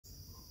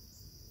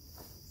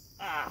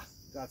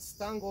got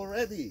stung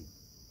already.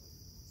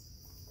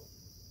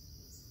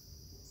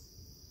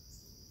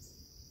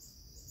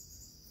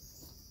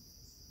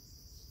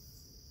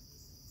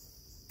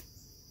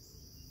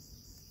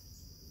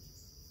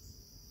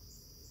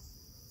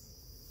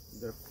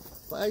 They're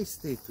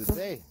feisty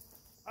today.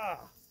 Ah.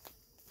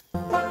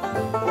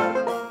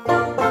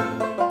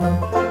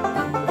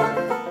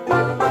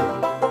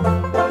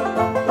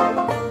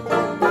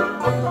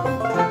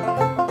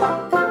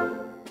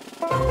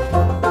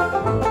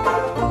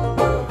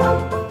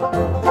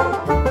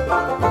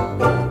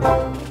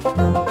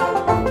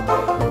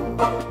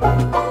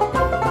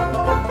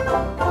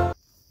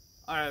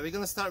 Alright, we're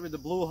gonna start with the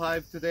blue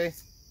hive today.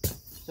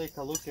 Take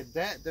a look at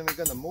that, then we're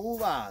gonna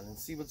move on and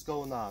see what's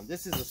going on.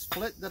 This is a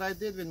split that I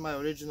did with my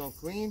original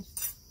queen,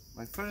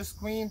 my first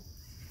queen.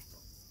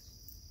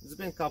 It's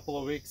been a couple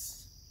of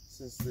weeks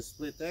since the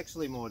split,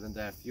 actually more than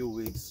that, a few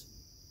weeks.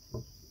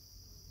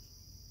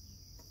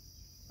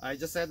 I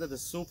just added a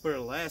super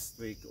last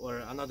week, or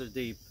another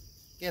deep.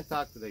 Can't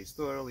talk today, it's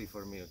too early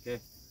for me, okay?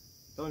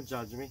 Don't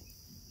judge me.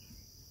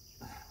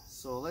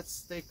 So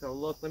let's take a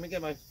look. Let me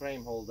get my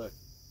frame holder.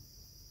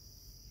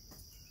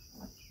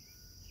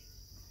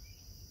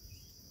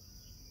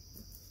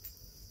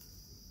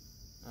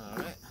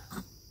 Alright,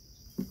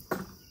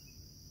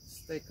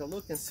 let's take a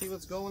look and see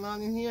what's going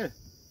on in here.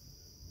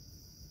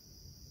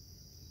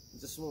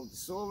 Just move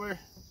this over to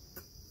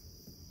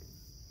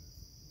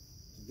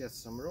get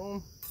some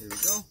room. Here we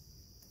go.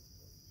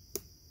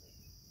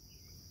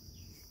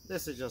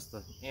 This is just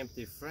an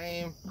empty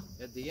frame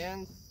at the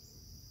end.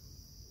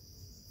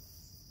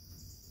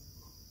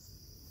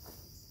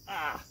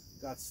 Ah,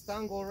 got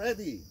stung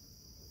already.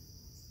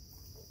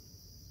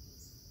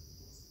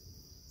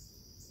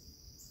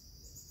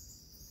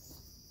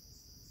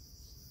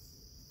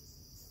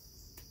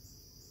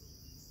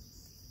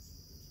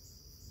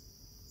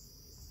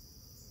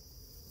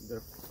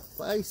 They're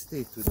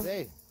feisty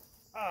today.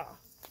 Ah.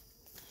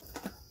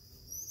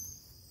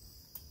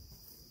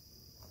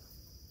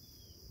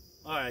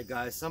 Alright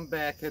guys, I'm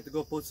back. Had to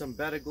go put some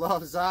better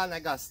gloves on. I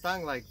got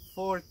stung like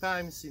 4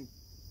 times in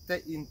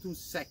 2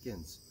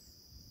 seconds.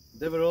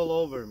 They were all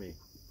over me.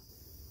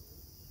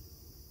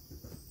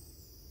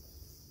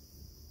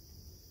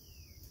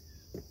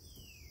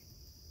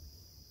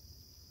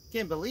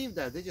 Can't believe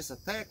that. They just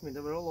attacked me.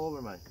 They were all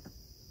over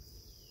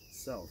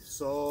myself.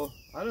 So,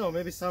 I don't know,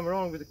 maybe something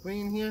wrong with the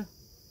queen here.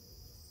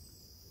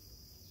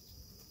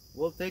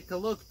 We'll take a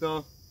look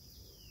though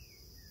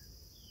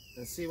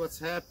and see what's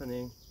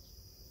happening.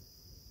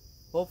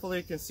 Hopefully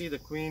you can see the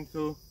queen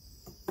too.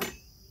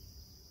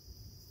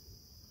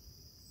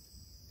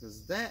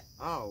 Because that,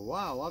 oh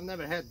wow, I've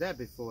never had that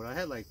before. I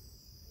had like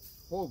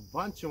a whole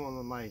bunch of them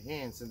on my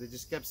hands and they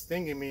just kept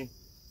stinging me.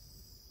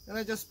 And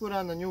I just put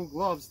on the new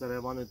gloves that I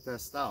wanted to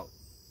test out.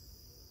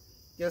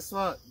 Guess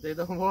what? They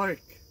don't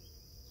work.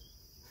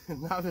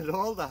 Not at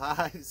all, the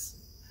hives.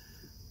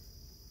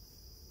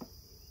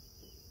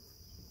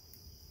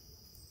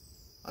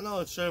 I'm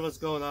not sure what's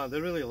going on.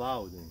 They're really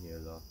loud in here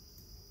though.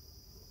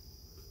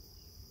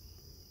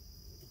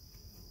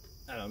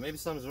 I don't know, maybe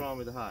something's wrong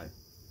with the hive.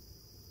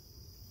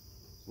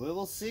 We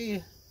will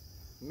see.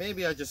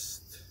 Maybe I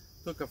just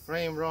took a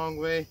frame wrong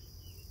way.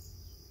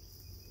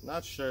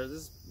 Not sure.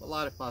 There's a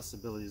lot of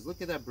possibilities.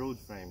 Look at that brood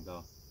frame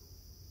though.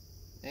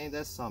 Ain't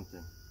that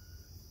something?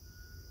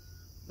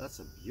 That's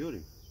a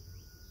beauty.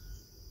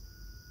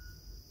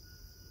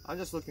 I'm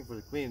just looking for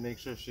the queen, make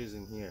sure she's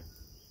in here.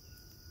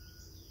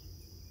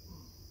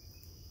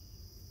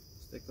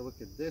 Let's take a look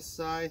at this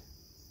side.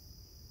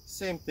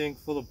 Same thing,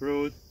 full of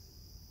brood.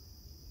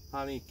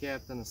 Honey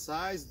capped on the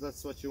sides.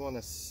 That's what you want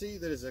to see.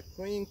 There is a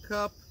queen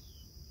cup.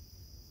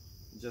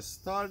 Just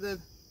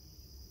started.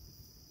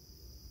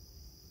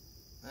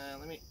 And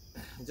let me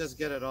just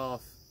get it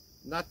off.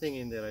 Nothing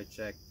in there, I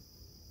checked.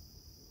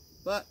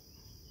 But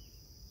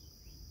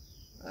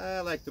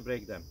I like to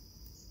break them.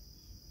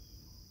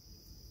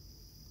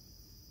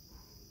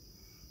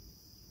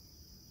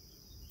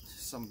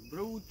 Some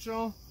brood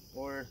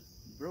or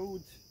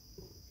brood.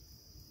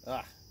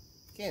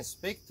 Can't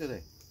speak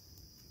today.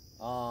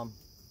 Drone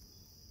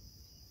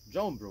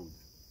brood.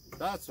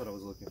 That's what I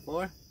was looking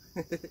for.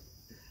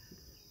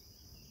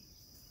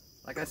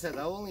 Like I said,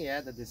 I only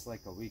added this like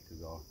a week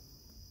ago.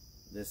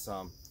 This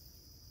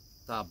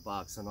top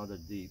box, another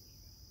deep.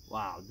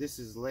 Wow, this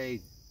is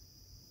laid.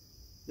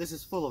 This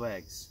is full of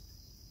eggs.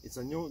 It's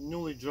a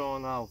newly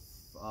drawn out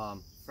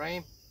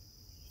frame,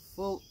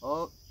 full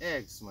of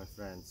eggs, my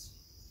friends.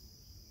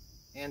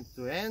 End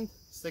to end.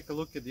 Let's take a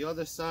look at the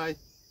other side.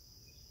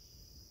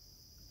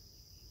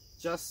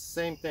 Just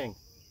same thing.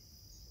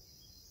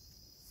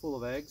 Full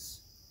of eggs.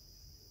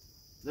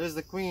 There's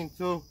the queen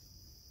too.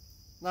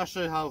 Not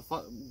sure how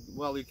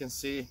well you can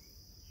see,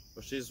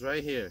 but she's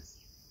right here.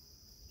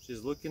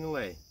 She's looking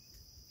away.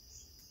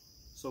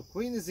 So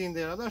queen is in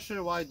there. I'm not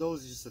sure why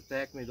those just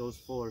attacked me, those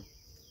 4.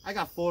 I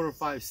got 4 or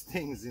 5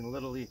 stings in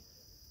literally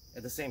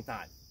at the same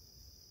time.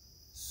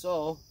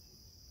 So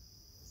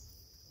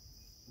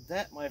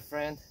that, my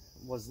friend,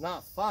 was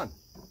not fun.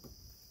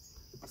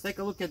 Let's take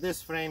a look at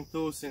this frame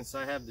too, since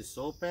I have this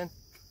open.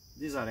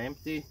 These are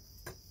empty.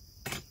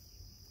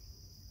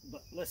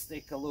 But let's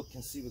take a look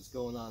and see what's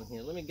going on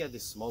here. Let me get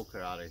this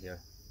smoker out of here.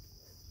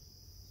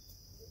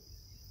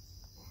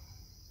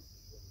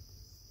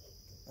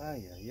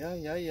 Ay, ay,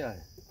 ay, ay, ay.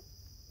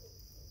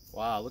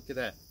 Wow, look at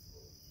that.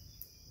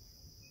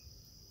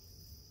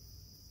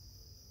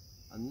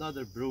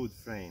 Another brood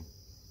frame.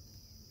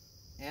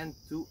 End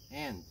to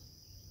end.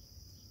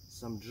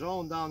 Some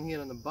drone down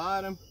here on the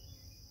bottom.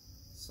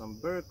 Some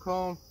bird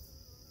comb.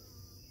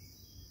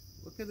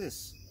 Look at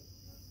this.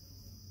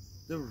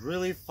 They're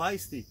really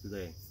feisty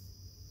today.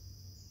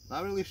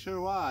 Not really sure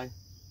why.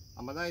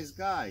 I'm a nice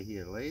guy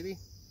here, lady.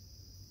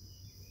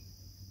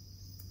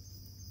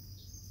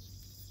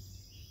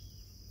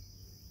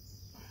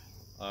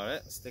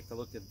 Alright, let's take a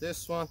look at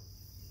this one.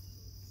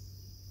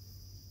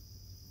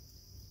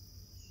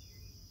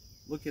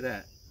 Look at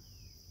that.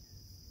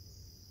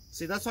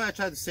 See, that's why I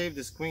tried to save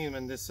this queen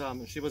when this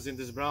she was in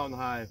this brown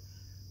hive.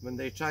 When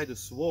they tried to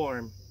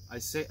swarm, I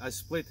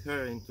split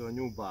her into a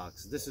new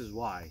box. This is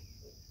why.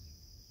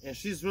 And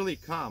she's really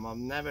calm. I've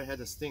never had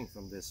a sting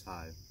from this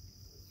hive.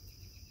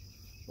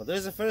 But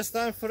there's a first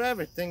time for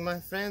everything, my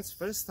friends.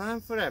 First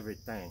time for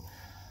everything.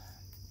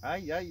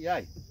 Ay, ay,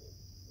 ay.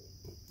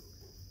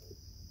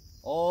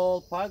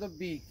 All part of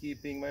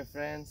beekeeping, my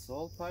friends.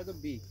 All part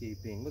of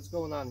beekeeping. What's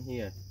going on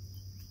here?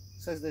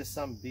 Says there's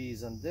some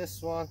bees on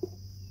this one.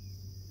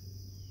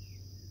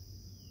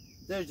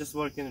 They're just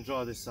working to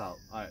draw this out.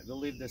 Alright, we'll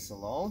leave this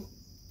alone.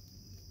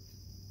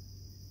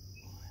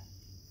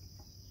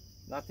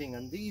 Nothing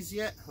on these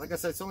yet. Like I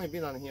said, it's only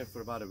been on here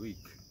for about a week.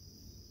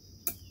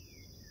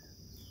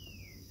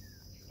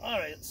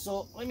 Alright,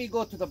 so let me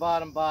go to the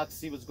bottom box,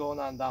 see what's going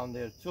on down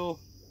there too.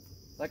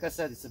 Like I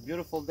said, it's a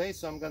beautiful day,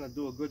 so I'm gonna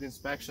do a good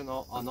inspection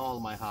on all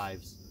my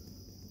hives.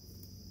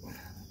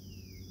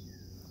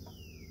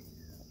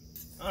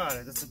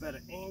 Alright, that's a better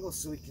angle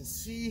so we can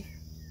see.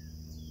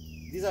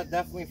 These are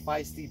definitely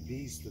feisty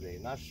bees today,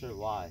 not sure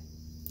why.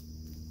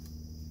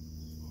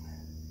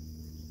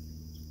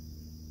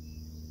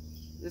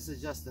 This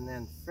is just an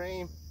end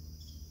frame.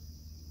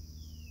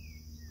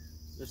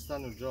 They're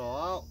starting to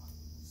draw out.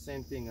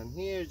 Same thing on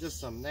here, just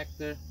some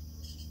nectar.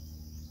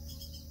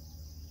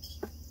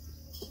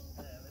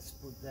 Let's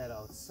put that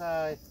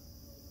outside.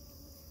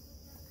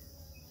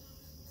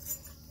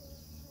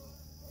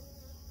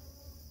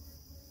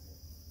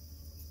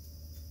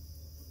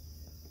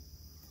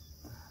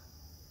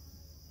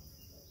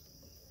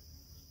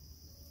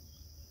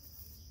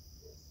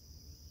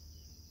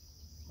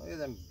 Look at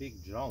them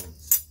big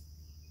drones.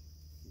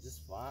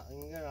 Just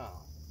flying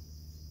around.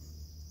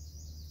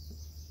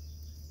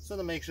 So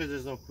to make sure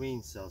there's no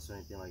queen cells or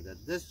anything like that.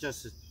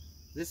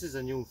 This is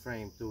a new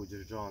frame too,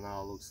 just drawn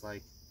out, looks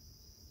like.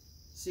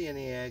 See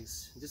any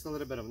eggs? Just a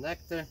little bit of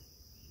nectar.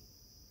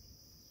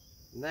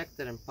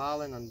 Nectar and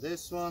pollen on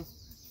this one.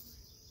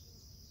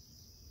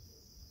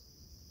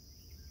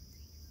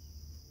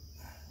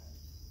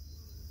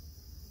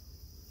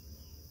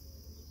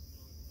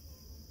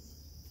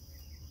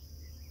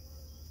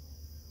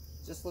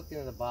 Just looking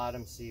at the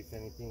bottom, see if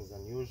anything's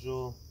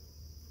unusual.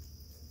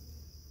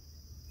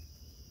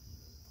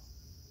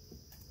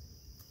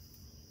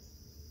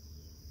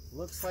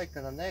 Looks like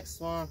on the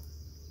next one,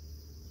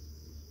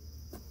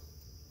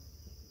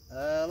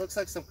 looks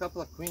like some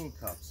couple of queen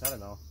cups. I don't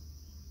know.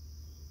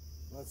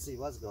 Let's see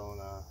what's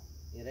going on.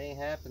 It ain't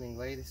happening,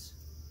 ladies.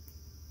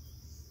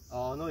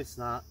 Oh no, it's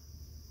not.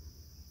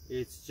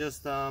 It's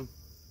just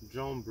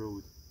drone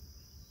brood.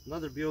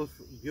 Another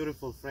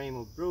beautiful frame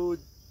of brood.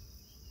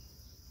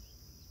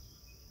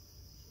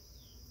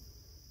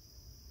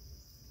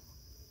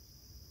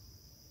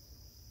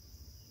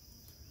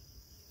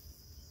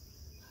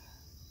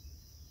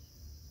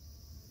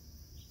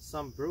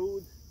 Some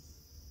brood,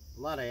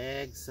 a lot of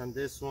eggs on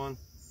this one,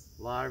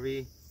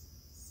 larvae,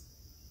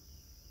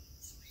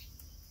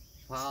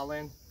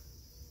 pollen,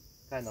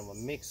 kind of a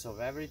mix of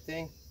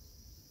everything.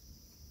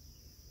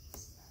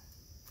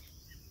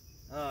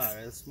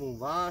 Alright, let's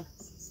move on.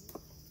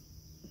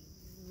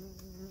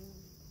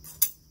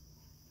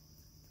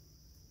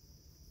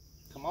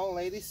 Come on,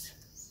 ladies.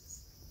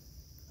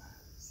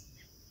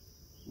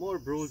 More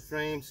brood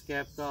frames,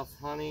 capped off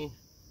honey,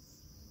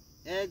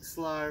 eggs,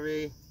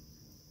 larvae.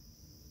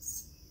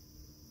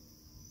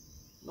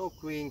 No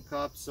queen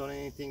cups or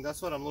anything. That's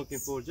what I'm looking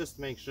for. Just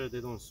make sure they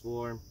don't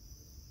swarm.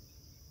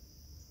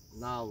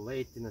 Now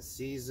late in the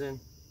season.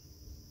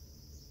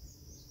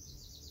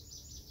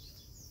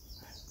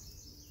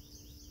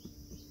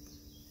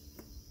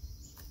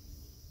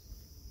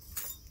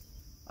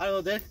 I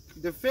don't know,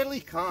 they're fairly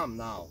calm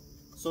now.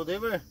 So they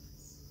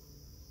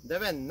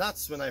went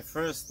nuts when I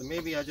first.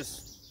 Maybe I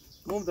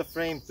just moved the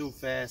frame too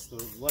fast,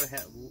 or what?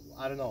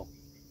 I don't know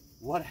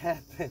what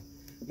happened.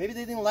 Maybe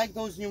they didn't like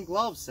those new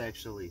gloves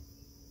actually.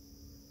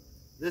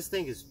 This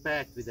thing is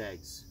packed with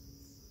eggs.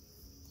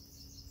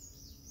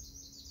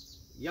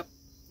 Yep,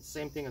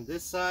 same thing on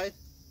this side.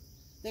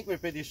 I think we're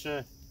pretty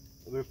sure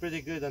we're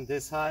pretty good on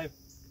this hive.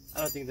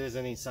 I don't think there's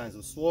any signs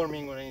of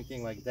swarming or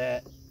anything like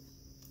that.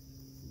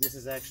 This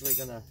is actually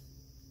gonna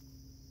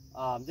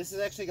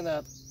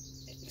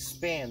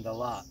expand a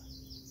lot.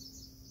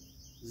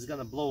 This is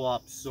gonna blow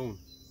up soon.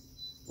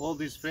 All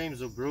these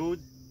frames are brood.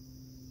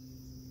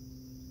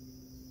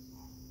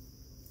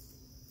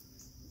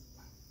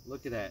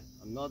 Look at that,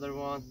 another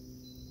one.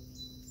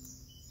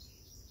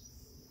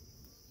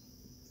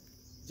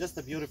 Just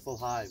a beautiful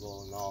hive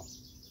all in all.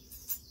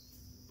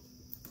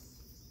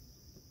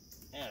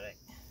 Alright,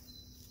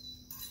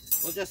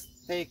 we'll just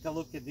take a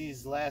look at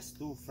these last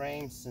two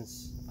frames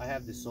since I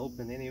have this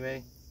open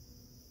anyway.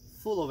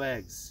 Full of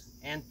eggs,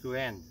 end to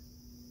end.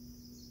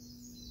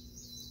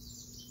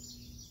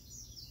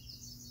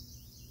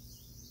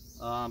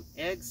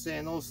 Eggs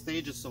and all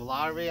stages of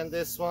larvae in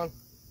this one.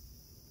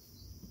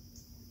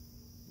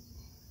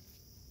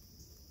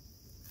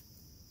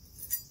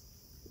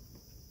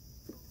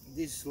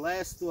 These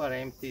last two are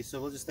empty,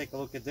 so we'll just take a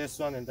look at this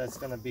one and that's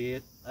gonna be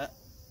it.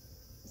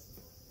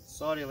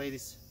 Sorry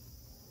ladies.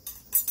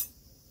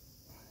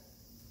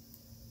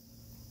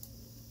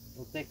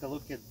 We'll take a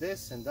look at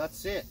this and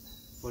that's it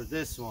for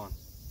this one.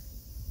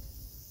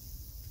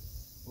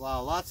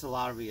 Wow, lots of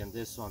larvae in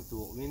this one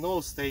too, in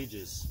all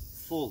stages,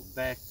 full,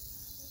 back,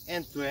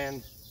 end to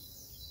end.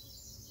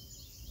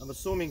 I'm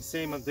assuming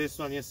same on this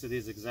one. Yes, it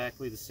is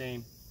exactly the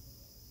same.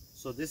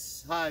 So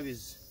this hive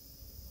is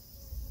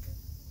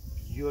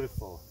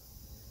beautiful.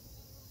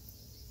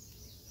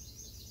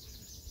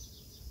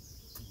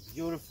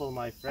 Beautiful,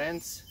 my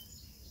friends.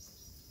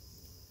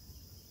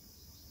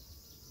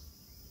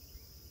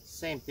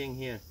 Same thing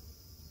here.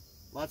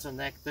 Lots of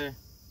nectar,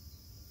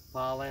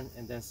 pollen,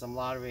 and then some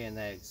larvae and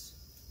eggs.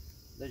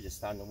 They're just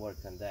starting to work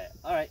on that.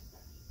 Alright.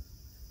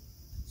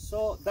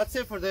 So that's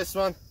it for this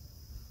one.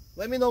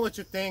 Let me know what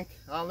you think.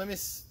 Let me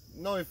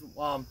know if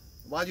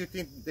why do you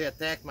think they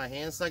attacked my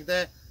hands like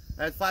that.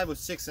 I had 5 or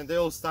 6 and they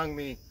all stung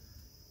me.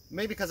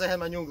 Maybe because I had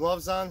my new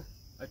gloves on.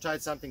 I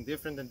tried something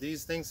different than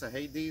these things. I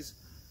hate these.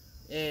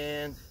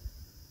 And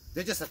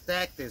they just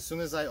attacked it as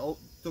soon as I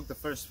took the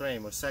first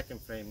frame or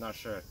second frame, not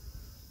sure.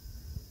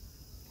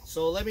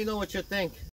 So let me know what you think.